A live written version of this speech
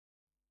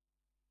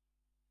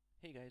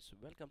Hey guys,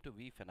 welcome to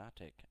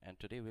vFanatic, and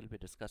today we'll be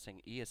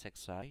discussing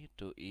ESXi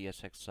to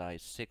ESXi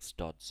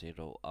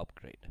 6.0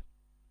 upgrade.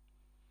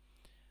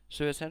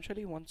 So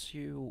essentially, once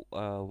you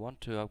want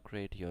to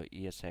upgrade your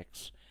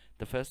ESX,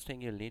 the first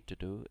thing you'll need to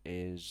do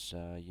is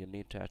you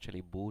need to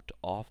actually boot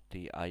off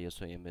the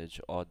ISO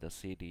image or the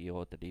CD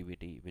or the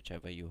DVD,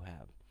 whichever you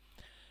have.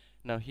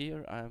 Now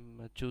here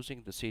I'm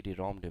choosing the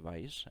CD-ROM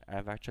device.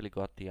 I've actually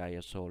got the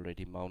ISO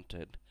already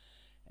mounted,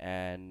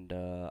 and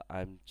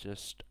I'm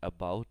just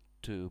about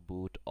to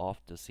boot off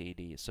the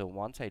CD. So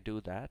once I do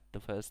that, the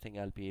first thing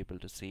I'll be able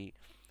to see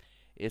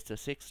is the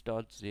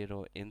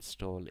 6.0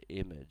 install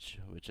image,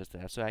 which is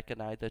there. So I can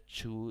either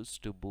choose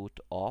to boot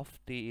off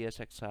the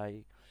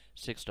ESXi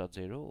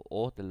 6.0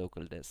 or the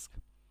local disk.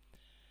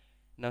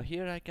 Now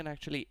here I can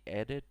actually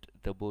edit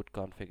the boot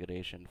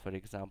configuration. For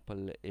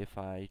example, if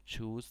I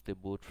choose the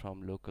boot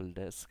from local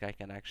disk, I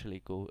can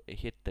actually go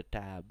hit the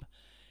tab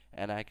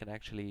and I can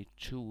actually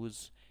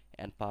choose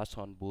and pass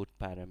on boot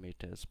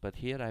parameters, but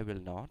here I will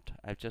not.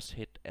 I've just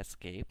hit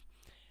escape,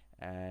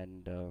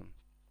 and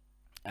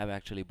I'm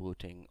actually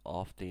booting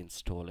off the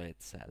installer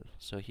itself.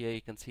 So here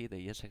you can see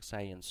the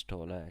ESXi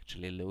installer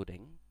actually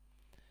loading.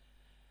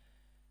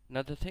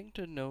 Now the thing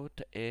to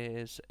note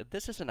is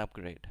this is an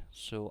upgrade,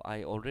 so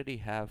I already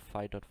have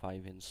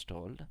 5.5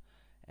 installed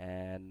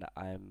and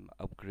I'm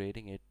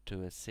upgrading it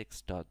to a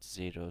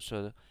 6.0.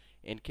 So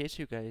in case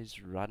you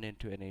guys run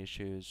into any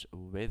issues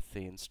with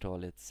the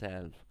install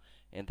itself,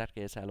 in that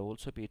case I'll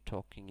also be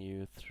talking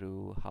you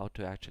through how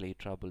to actually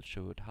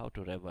troubleshoot, how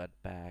to revert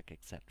back,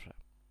 etc.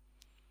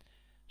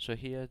 So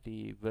here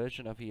the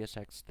version of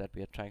ESX that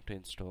we are trying to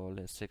install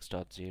is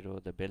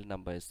 6.0. The build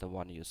number is the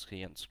one you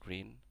see on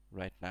screen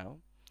right now,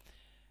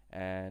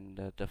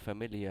 and the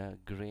familiar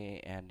gray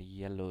and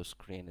yellow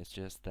screen is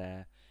just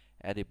there.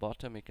 At the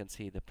bottom you can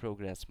see the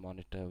progress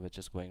monitor, which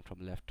is going from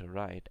left to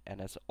right,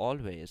 and as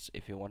always,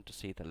 if you want to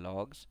see the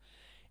logs,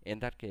 in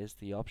that case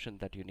the option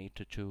that you need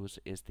to choose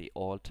is the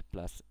Alt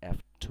plus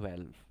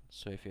F12.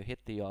 So if you hit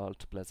the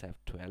Alt plus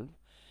F12,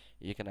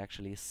 you can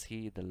actually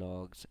see the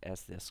logs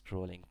as they're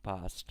scrolling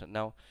past.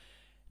 Now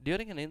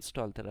during an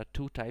install there are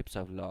two types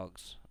of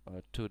logs,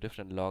 two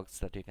different logs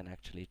that you can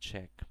actually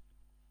check.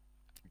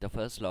 The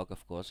first log,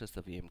 of course, is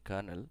the VM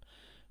kernel,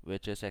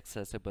 which is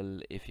accessible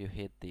if you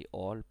hit the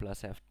Alt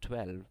plus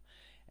F12,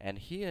 and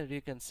here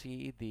you can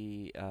see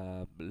the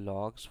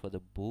logs for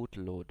the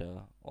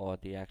bootloader or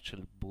the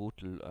actual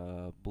boot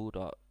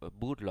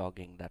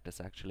logging that is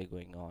actually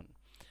going on.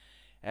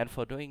 And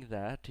for doing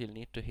that, you'll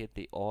need to hit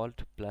the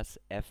Alt plus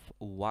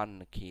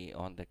F1 key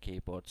on the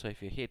keyboard. So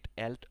if you hit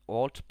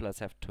Alt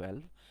plus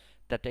F12,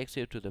 that takes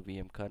you to the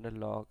VM kernel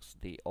logs.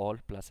 The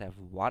Alt plus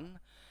F1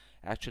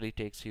 actually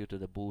takes you to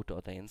the boot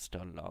or the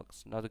install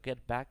logs. Now to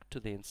get back to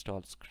the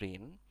install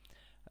screen,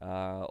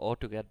 or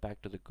to get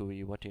back to the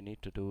GUI, what you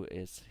need to do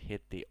is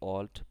hit the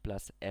Alt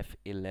plus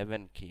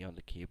F11 key on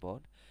the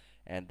keyboard,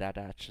 and that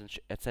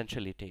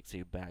essentially takes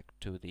you back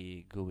to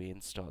the GUI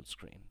install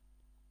screen.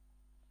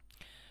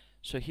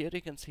 So here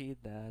you can see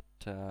that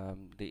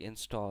the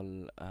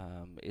install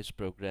is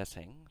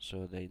progressing.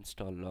 So the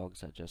install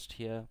logs are just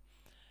here,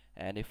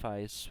 and if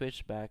I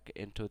switch back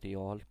into the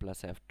Alt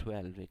plus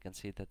F12, we can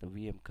see that the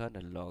VM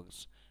kernel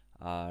logs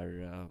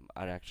are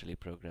actually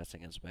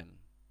progressing as well.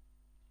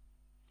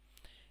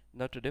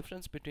 Now the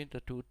difference between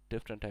the two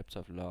different types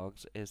of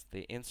logs is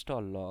the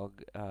install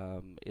log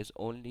is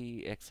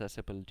only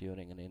accessible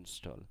during an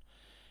install.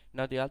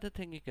 Now the other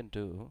thing you can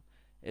do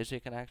is you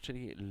can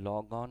actually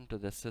log on to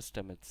the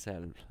system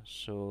itself.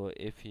 So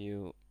if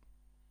you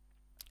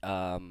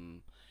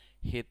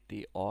hit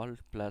the Alt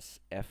plus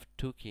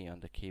F2 key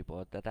on the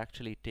keyboard, that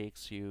actually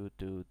takes you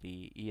to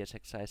the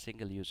ESXi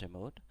single user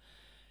mode,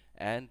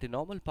 and the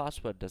normal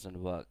password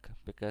doesn't work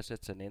because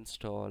it's an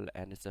install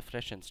and it's a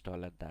fresh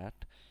install at that.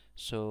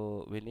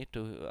 So we need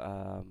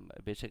to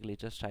basically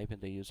just type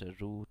in the user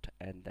root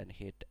and then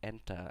hit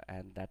enter,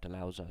 and that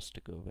allows us to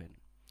go in.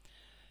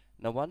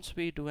 Now once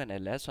we do an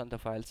ls on the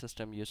file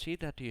system, you see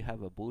that you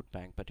have a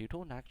bootbank, but you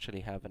don't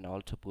actually have an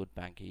auto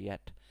bootbank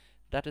yet.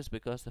 That is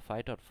because the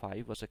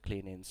 5.5 was a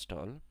clean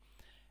install,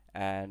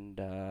 and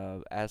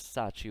as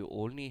such you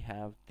only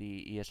have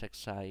the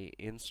ESXi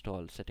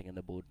install sitting in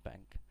the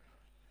bootbank.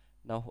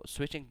 Now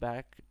switching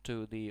back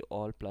to the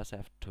Alt plus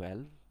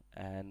F12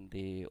 and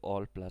the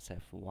Alt plus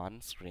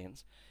F1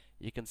 screens,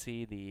 you can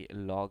see the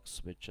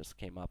logs which just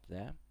came up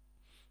there.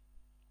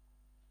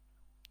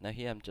 Now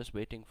here I'm just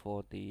waiting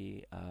for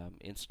the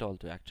install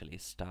to actually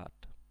start.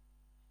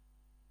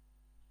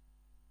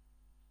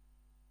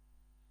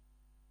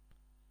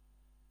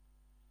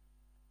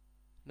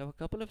 Now a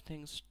couple of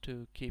things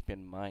to keep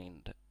in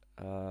mind.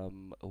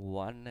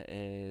 One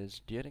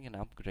is during an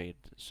upgrade.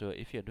 So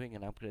if you're doing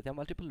an upgrade, there are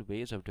multiple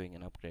ways of doing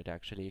an upgrade.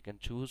 Actually, you can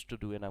choose to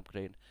do an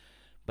upgrade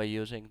by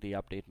using the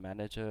update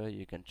manager.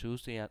 You can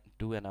choose to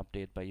do an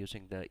update by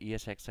using the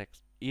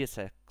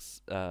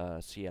ESX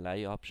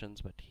CLI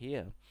options, but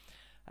here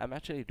I'm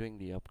actually doing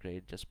the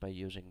upgrade just by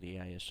using the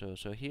ISO.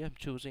 So here I'm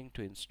choosing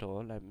to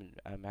install.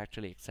 I'm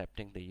actually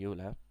accepting the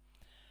EULA,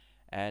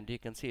 and you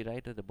can see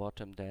right at the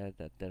bottom there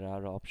that there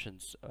are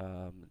options,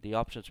 the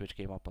options which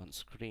came up on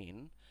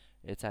screen,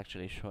 it's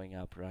actually showing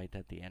up right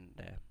at the end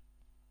there.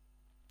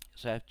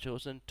 So I've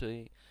chosen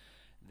to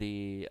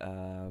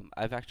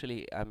I'm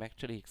actually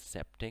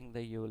accepting the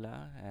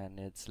EULA, and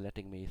it's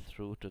letting me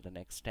through to the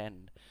next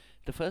end.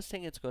 The first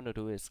thing it's going to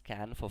do is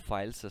scan for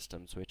file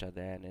systems which are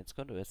there, and it's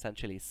going to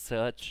essentially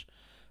search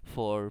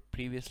for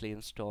previously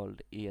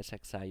installed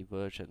ESXi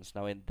versions.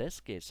 Now in this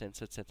case,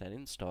 since it's at an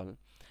install,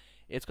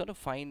 it's going to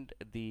find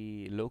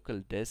the local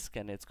disk,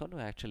 and it's going to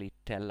actually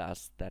tell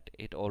us that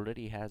it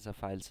already has a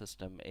file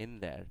system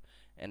in there,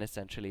 and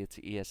essentially it's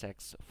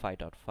ESX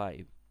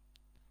 5.5.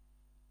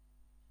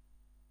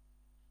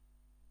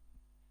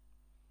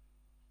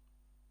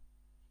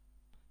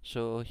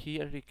 So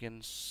here you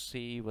can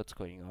see what's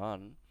going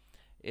on.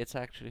 It's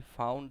actually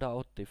found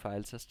out the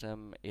file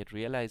system. It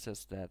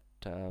realizes that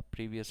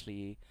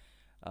previously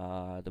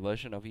the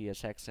version of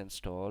ESX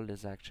installed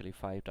is actually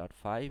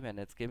 5.5, and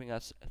it's giving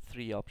us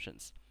three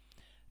options.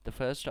 The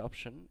first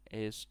option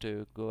is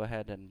to go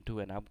ahead and do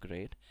an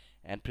upgrade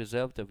and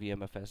preserve the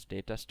VMFS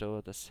data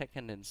store. The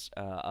second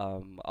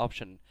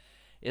option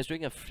is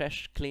doing a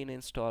fresh clean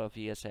install of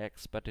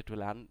ESX, but it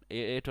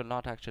will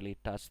not actually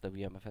touch the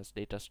VMFS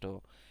data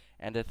store.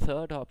 And the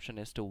third option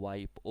is to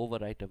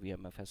overwrite the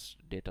VMFS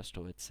data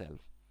store itself.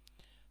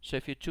 So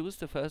if you choose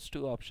the first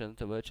two options,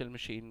 the virtual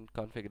machine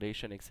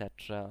configuration,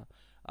 etc.,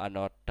 are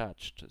not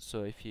touched.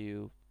 So if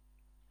you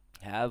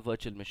have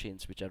virtual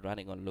machines which are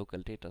running on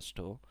local data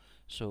store,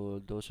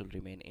 so those will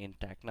remain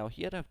intact. Now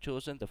here I've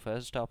chosen the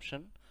first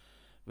option,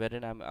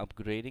 wherein I'm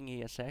upgrading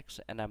ESX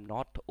and I'm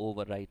not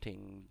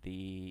overwriting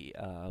the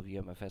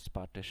VMFS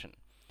partition.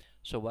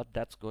 So what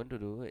that's going to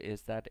do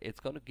is that it's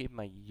going to give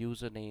my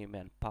username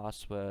and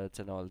passwords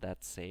and all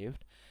that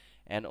saved.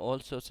 And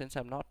also, since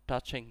I'm not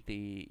touching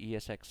the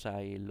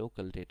ESXi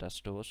local data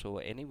store, so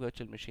any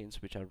virtual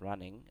machines which are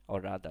running, or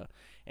rather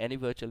any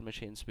virtual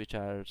machines which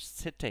are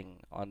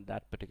sitting on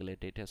that particular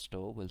data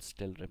store will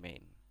still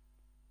remain.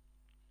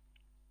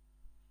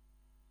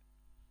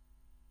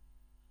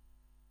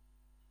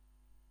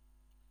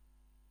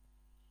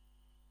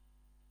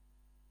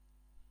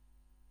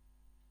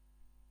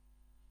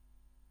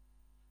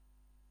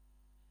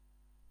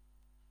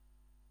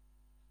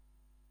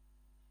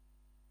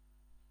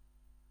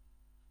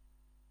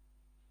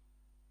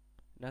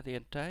 Now the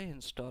entire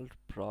install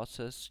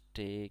process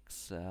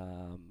takes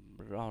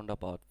around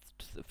about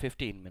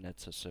 15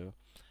 minutes or so,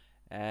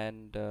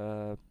 and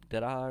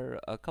there are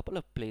a couple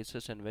of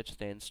places in which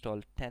the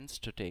install tends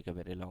to take a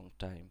very long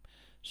time.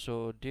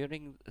 So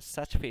during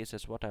such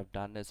phases, what I've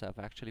done is I've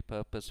actually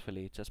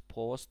purposefully just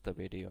paused the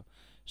video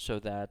so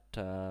that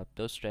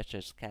those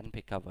stretches can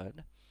be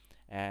covered,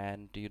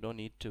 and you don't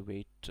need to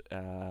wait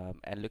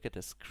and look at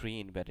the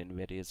screen wherein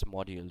various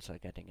modules are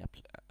getting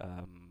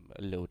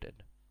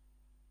loaded.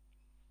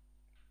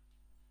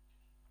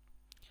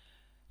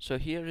 So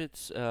here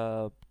it's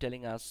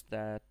telling us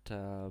that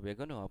we're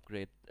going to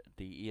upgrade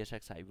the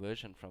ESXi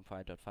version from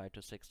 5.5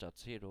 to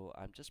 6.0.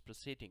 I'm just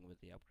proceeding with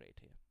the upgrade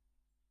here.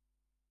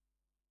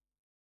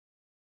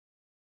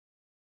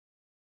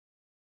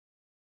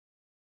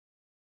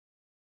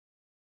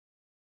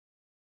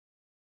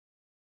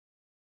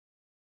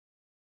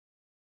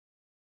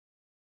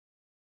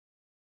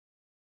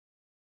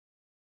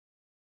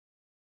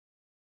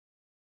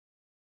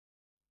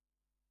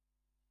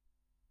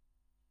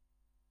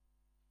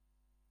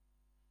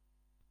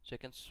 So you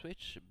can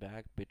switch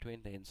back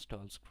between the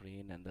install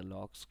screen and the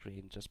log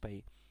screen just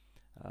by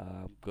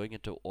going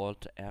into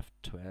Alt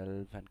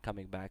F12 and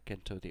coming back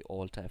into the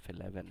Alt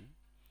F11.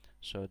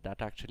 So that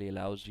actually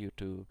allows you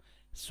to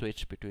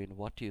switch between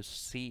what you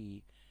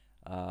see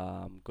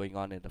going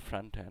on in the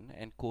front end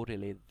and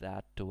correlate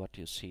that to what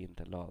you see in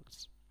the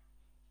logs.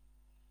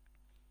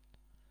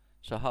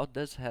 So how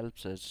this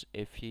helps is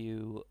if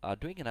you are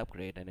doing an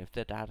upgrade and if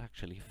that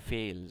actually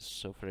fails,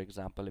 so for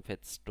example if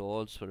it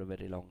stalls for a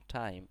very long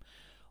time,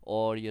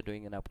 or you're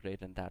doing an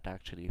upgrade and that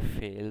actually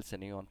fails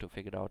and you want to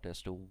figure out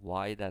as to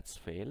why that's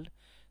failed,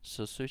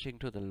 so switching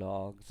to the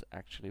logs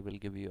actually will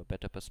give you a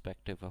better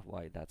perspective of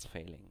why that's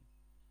failing.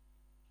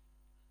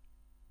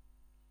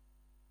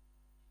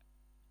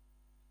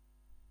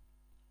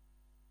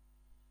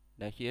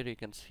 Now here you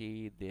can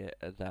see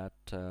that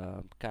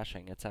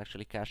caching, it's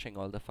actually caching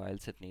all the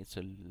files it needs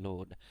to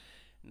load.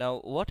 Now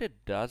what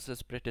it does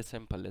is pretty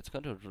simple. It's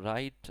going to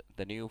write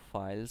the new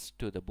files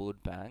to the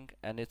boot bank,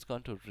 and it's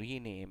going to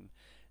rename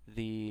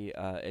the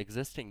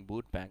existing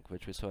boot bank,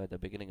 which we saw at the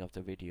beginning of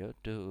the video,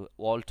 to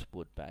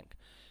Altbootbank.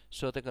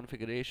 So the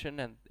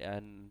configuration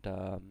and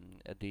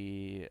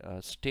the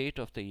state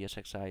of the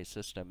ESXi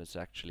system is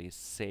actually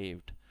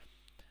saved.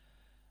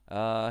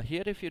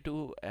 Here if you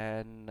do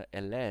an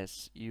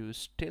ls, you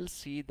still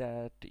see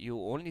that you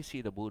only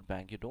see the boot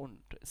bank, you don't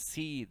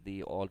see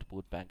the alt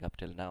boot bank up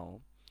till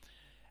now,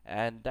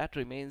 and that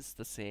remains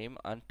the same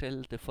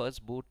until the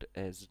first boot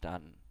is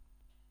done.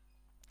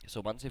 So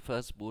once the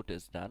first boot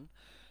is done,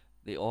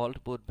 the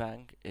alt boot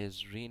bank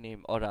is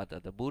renamed, or rather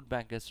the boot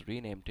bank is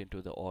renamed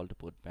into the alt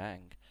boot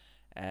bank,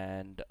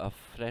 and a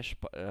fresh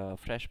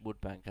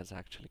boot bank is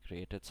actually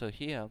created. So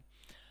here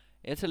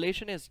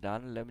installation is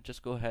done. Let me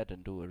just go ahead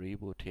and do a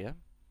reboot here.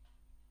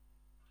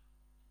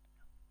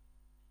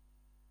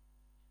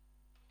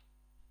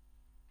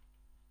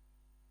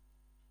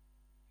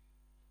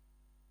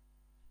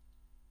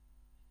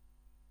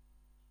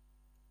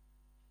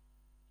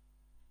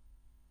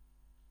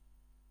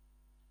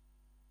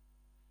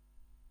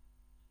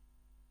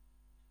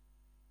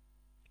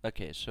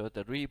 Okay, so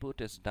the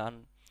reboot is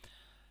done.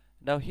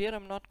 Now here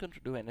I'm not going to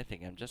do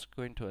anything. I'm just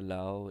going to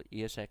allow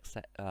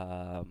ESXi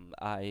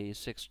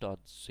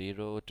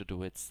 6.0 to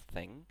do its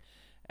thing,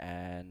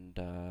 and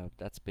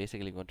that's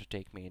basically going to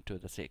take me into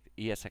the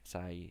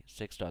ESXi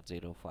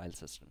 6.0 file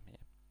system here.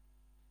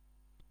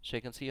 So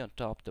you can see on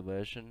top the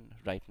version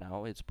right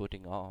now it's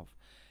booting off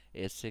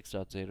is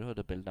 6.0,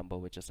 the build number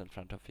which is in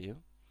front of you,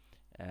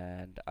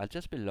 and I'll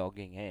just be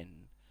logging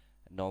in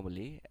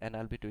normally, and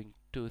I'll be doing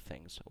two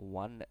things.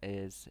 One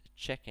is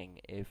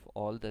checking if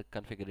all the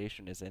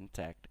configuration is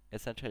intact.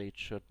 Essentially it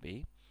should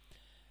be.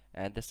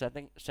 And the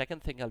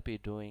second thing I'll be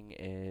doing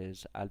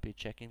is I'll be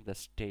checking the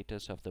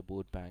status of the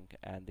boot bank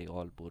and the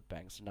all boot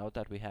banks. Now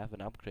that we have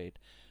an upgrade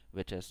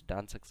which is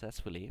done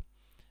successfully,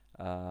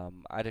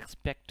 I'd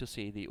expect to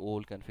see the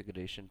old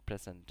configuration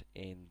present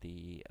in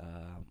the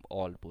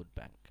all boot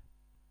bank.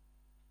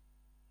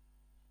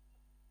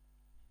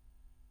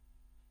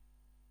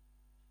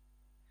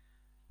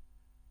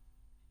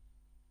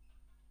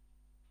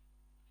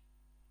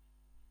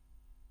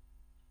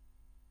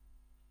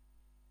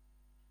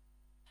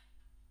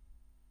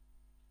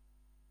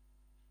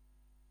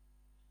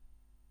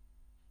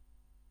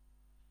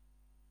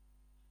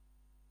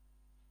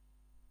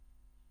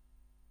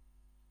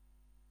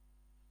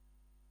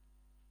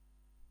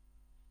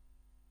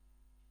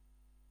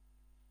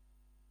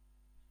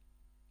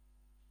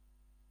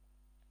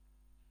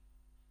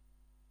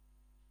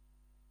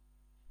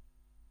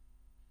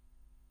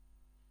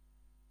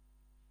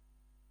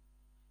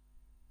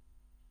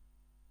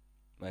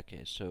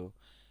 Okay, so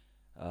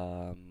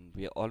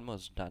we are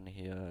almost done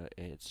here.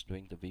 It's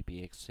doing the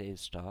VPXA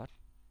start.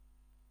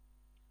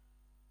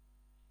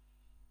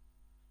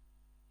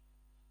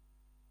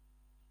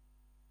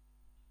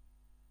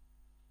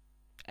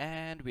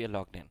 And we are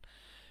logged in.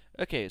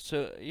 Okay,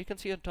 so you can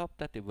see on top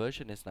that the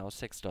version is now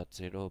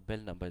 6.0.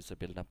 Build number is the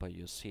build number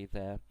you see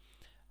there.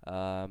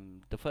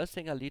 The first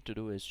thing I'll need to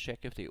do is check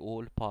if the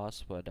old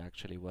password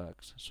actually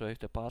works. So if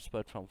the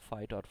password from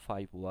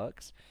 5.5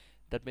 works,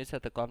 that means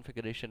that the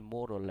configuration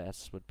more or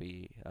less would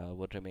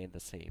remain the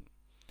same.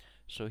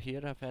 So here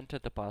I've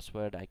entered the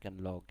password. I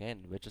can log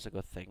in, which is a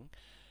good thing.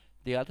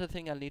 The other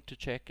thing I'll need to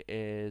check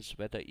is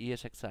whether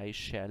ESXi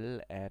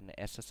shell and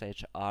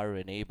SSH are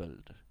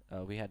enabled.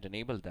 We had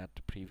enabled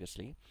that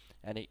previously,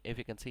 and if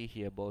you can see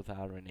here, both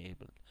are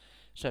enabled.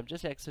 So I'm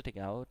just exiting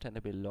out, and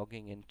I'll be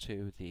logging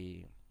into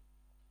the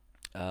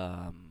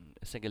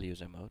single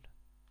user mode.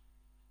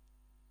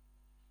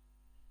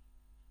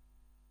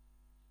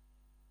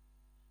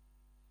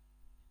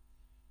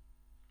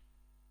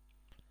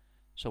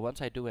 So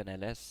once I do an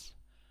ls,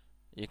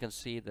 you can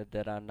see that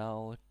there are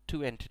now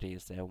two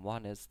entities there.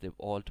 One is the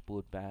alt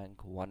boot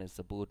bank, one is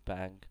the boot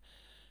bank.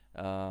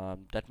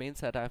 That means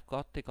that I've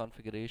got the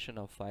configuration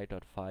of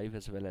 5.5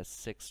 as well as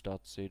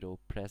 6.0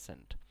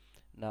 present.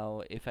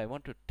 Now if I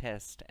want to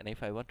test and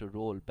if I want to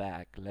roll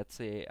back, let's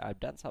say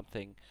I've done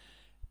something,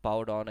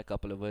 powered on a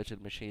couple of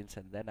virtual machines,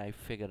 and then I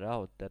figure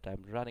out that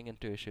I'm running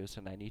into issues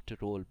and I need to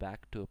roll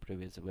back to a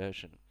previous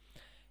version.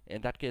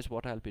 In that case,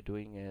 what I'll be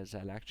doing is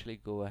I'll actually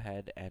go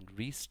ahead and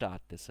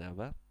restart the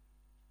server.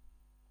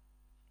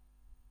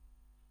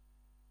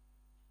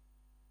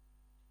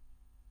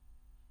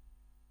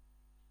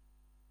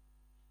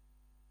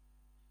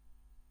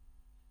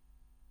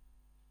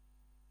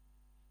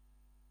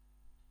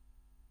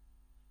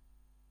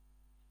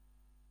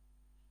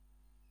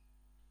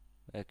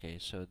 Okay,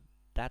 so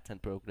that's in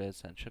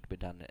progress and should be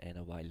done in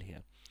a while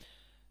here.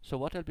 So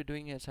what I'll be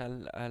doing is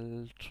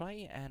I'll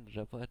try and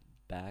revert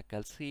back.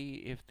 I'll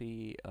see if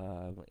the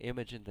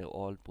image in the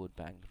alt boot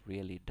bank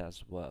really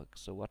does work.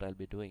 So what I'll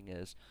be doing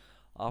is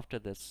after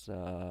this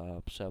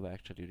server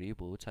actually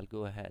reboots, I'll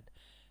go ahead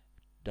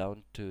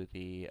down to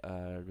the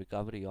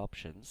recovery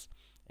options,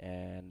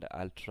 and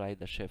I'll try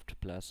the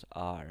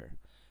Shift+R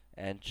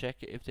and check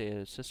if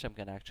the system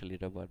can actually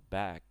revert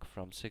back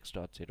from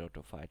 6.0 to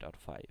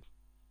 5.5.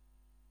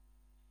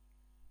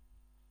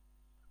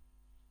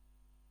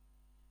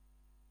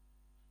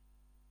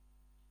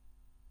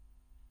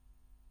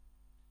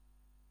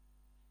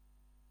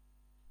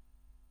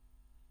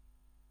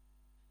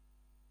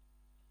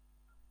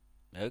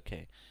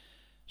 Okay,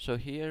 so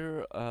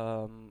here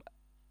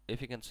if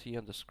you can see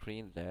on the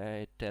screen there,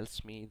 it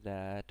tells me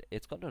that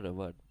it's going to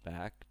revert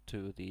back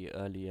to the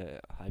earlier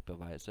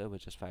hypervisor,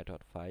 which is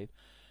 5.5.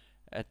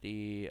 At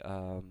the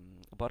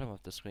bottom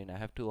of the screen I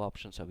have two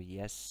options of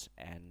yes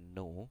and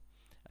no.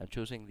 I'm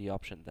choosing the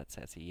option that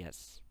says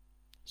yes,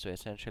 so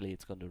essentially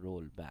it's going to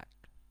roll back.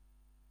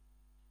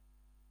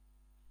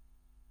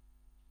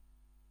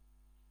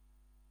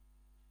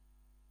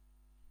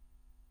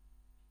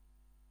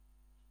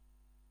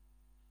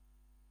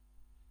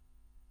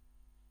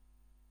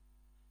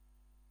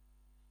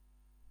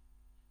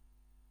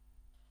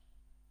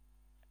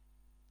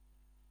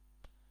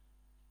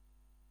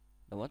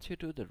 Now once you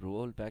do the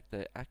rollback,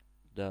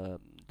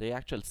 the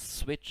actual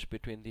switch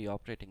between the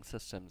operating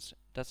systems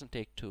doesn't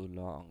take too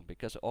long,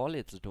 because all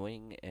it's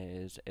doing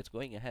is it's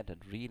going ahead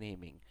and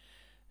renaming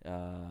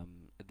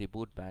the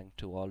boot bank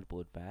to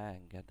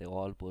Altbootbank and the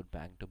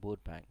Altbootbank to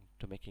Bootbank,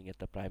 to making it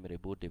the primary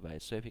boot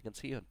device. So if you can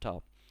see on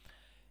top,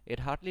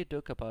 it hardly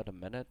took about a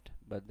minute,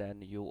 but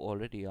then you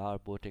already are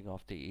booting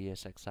off the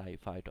ESXi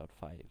 5.5.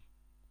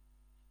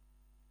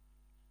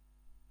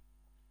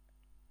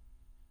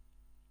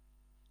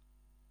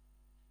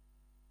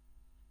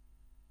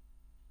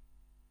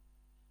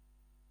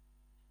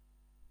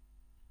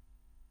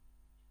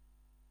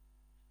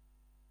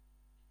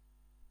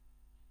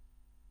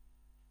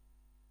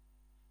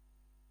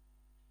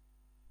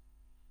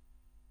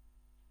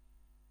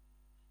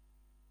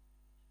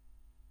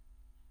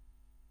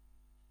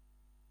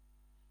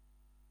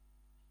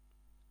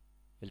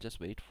 We'll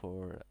just wait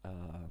for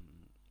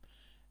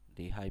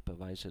the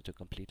hypervisor to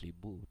completely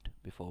boot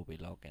before we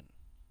log in.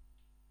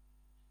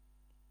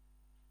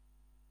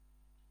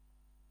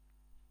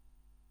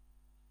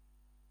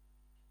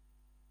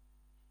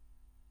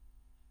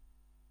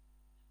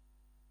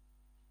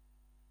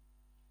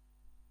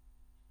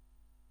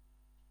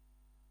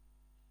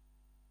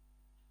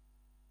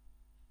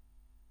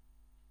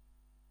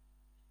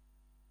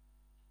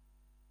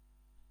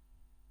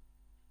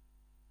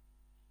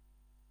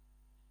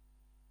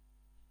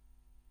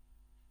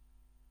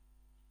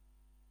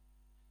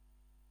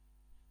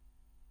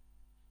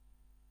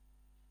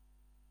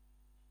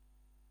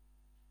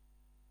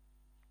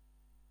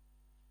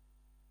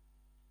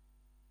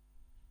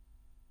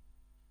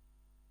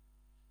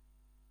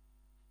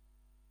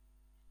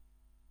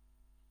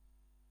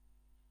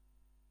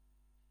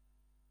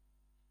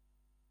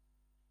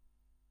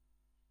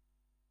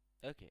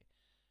 Okay,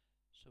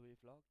 so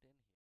we've logged in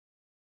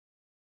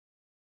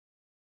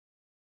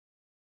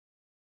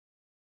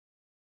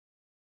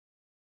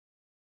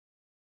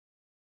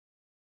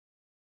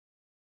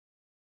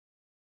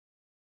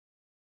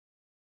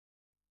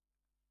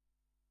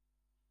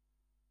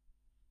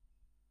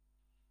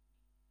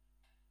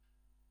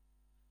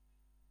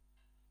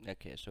here.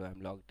 Okay, so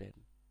I'm logged in,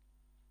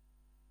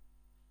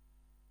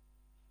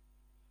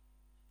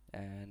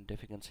 and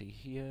if you can see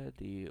here,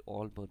 the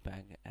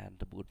Altbootbank and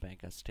the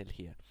Bootbank are still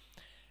here.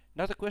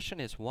 Now the question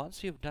is,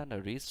 once you've done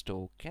a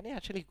restore, can you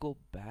actually go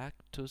back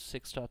to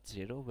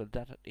 6.0? Will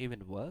that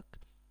even work?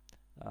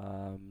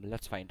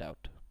 Let's find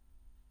out.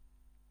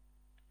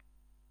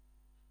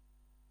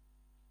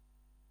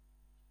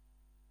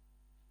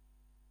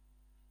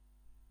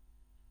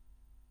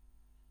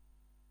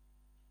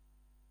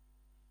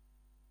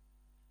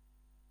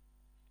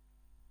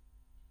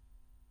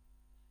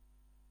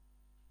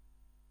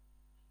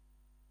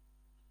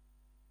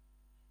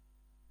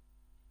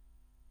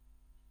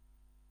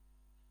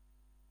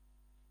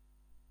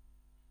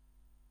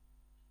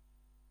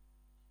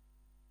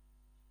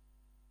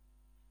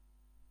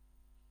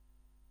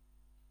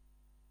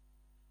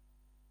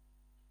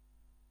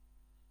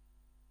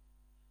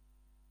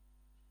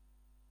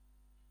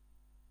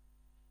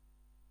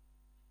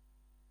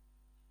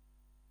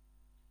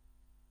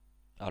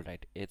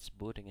 Alright, it's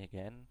booting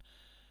again.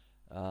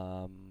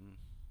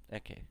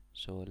 Okay,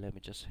 so let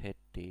me just hit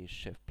the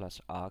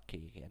Shift+R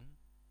key again,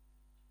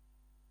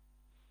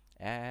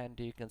 and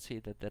you can see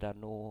that there are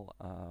no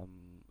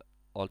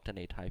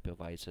alternate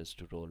hypervisors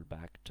to roll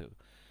back to.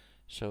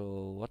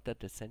 So what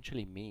that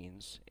essentially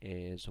means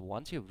is,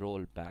 once you've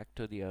rolled back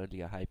to the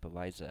earlier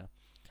hypervisor,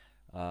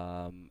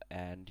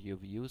 and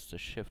you've used the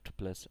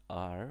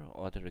Shift+R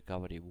or the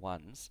recovery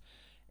once,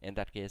 in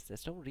that case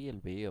there's no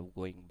real way of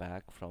going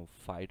back from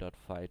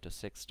 5.5 to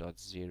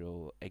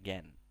 6.0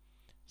 again.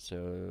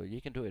 So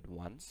you can do it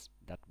once,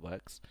 that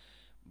works,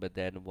 but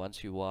then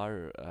once you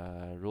are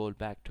rolled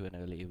back to an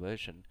early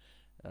version,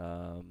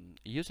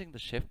 using the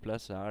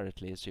Shift+R,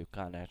 at least you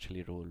can't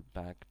actually roll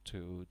back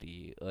to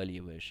the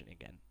earlier version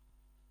again.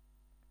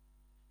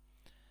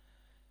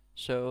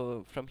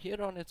 So from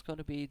here on, it's going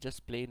to be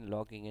just plain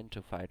logging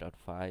into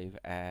 5.5,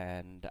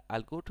 and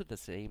I'll go to the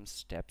same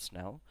steps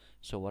now.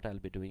 So what I'll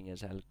be doing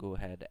is I'll go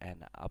ahead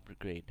and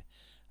upgrade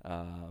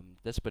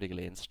this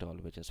particular install,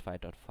 which is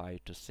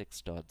 5.5 to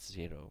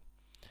 6.0.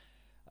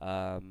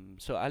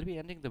 So I'll be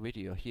ending the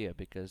video here,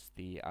 because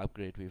the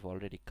upgrade we've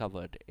already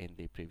covered in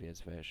the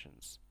previous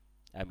versions.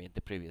 I mean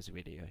the previous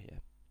video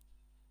here.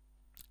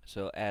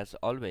 So as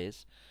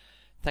always,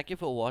 thank you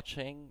for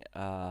watching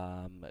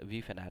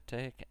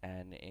vFanatic,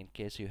 and in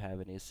case you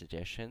have any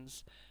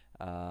suggestions,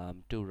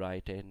 do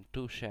write in,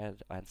 do share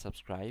and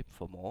subscribe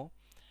for more.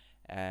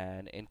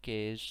 And in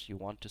case you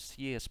want to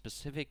see a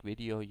specific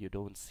video you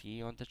don't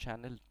see on the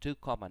channel, do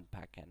comment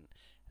back in,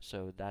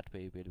 so that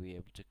way we'll be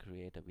able to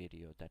create a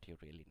video that you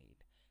really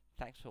need.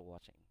 Thanks for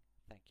watching.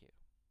 Thank you.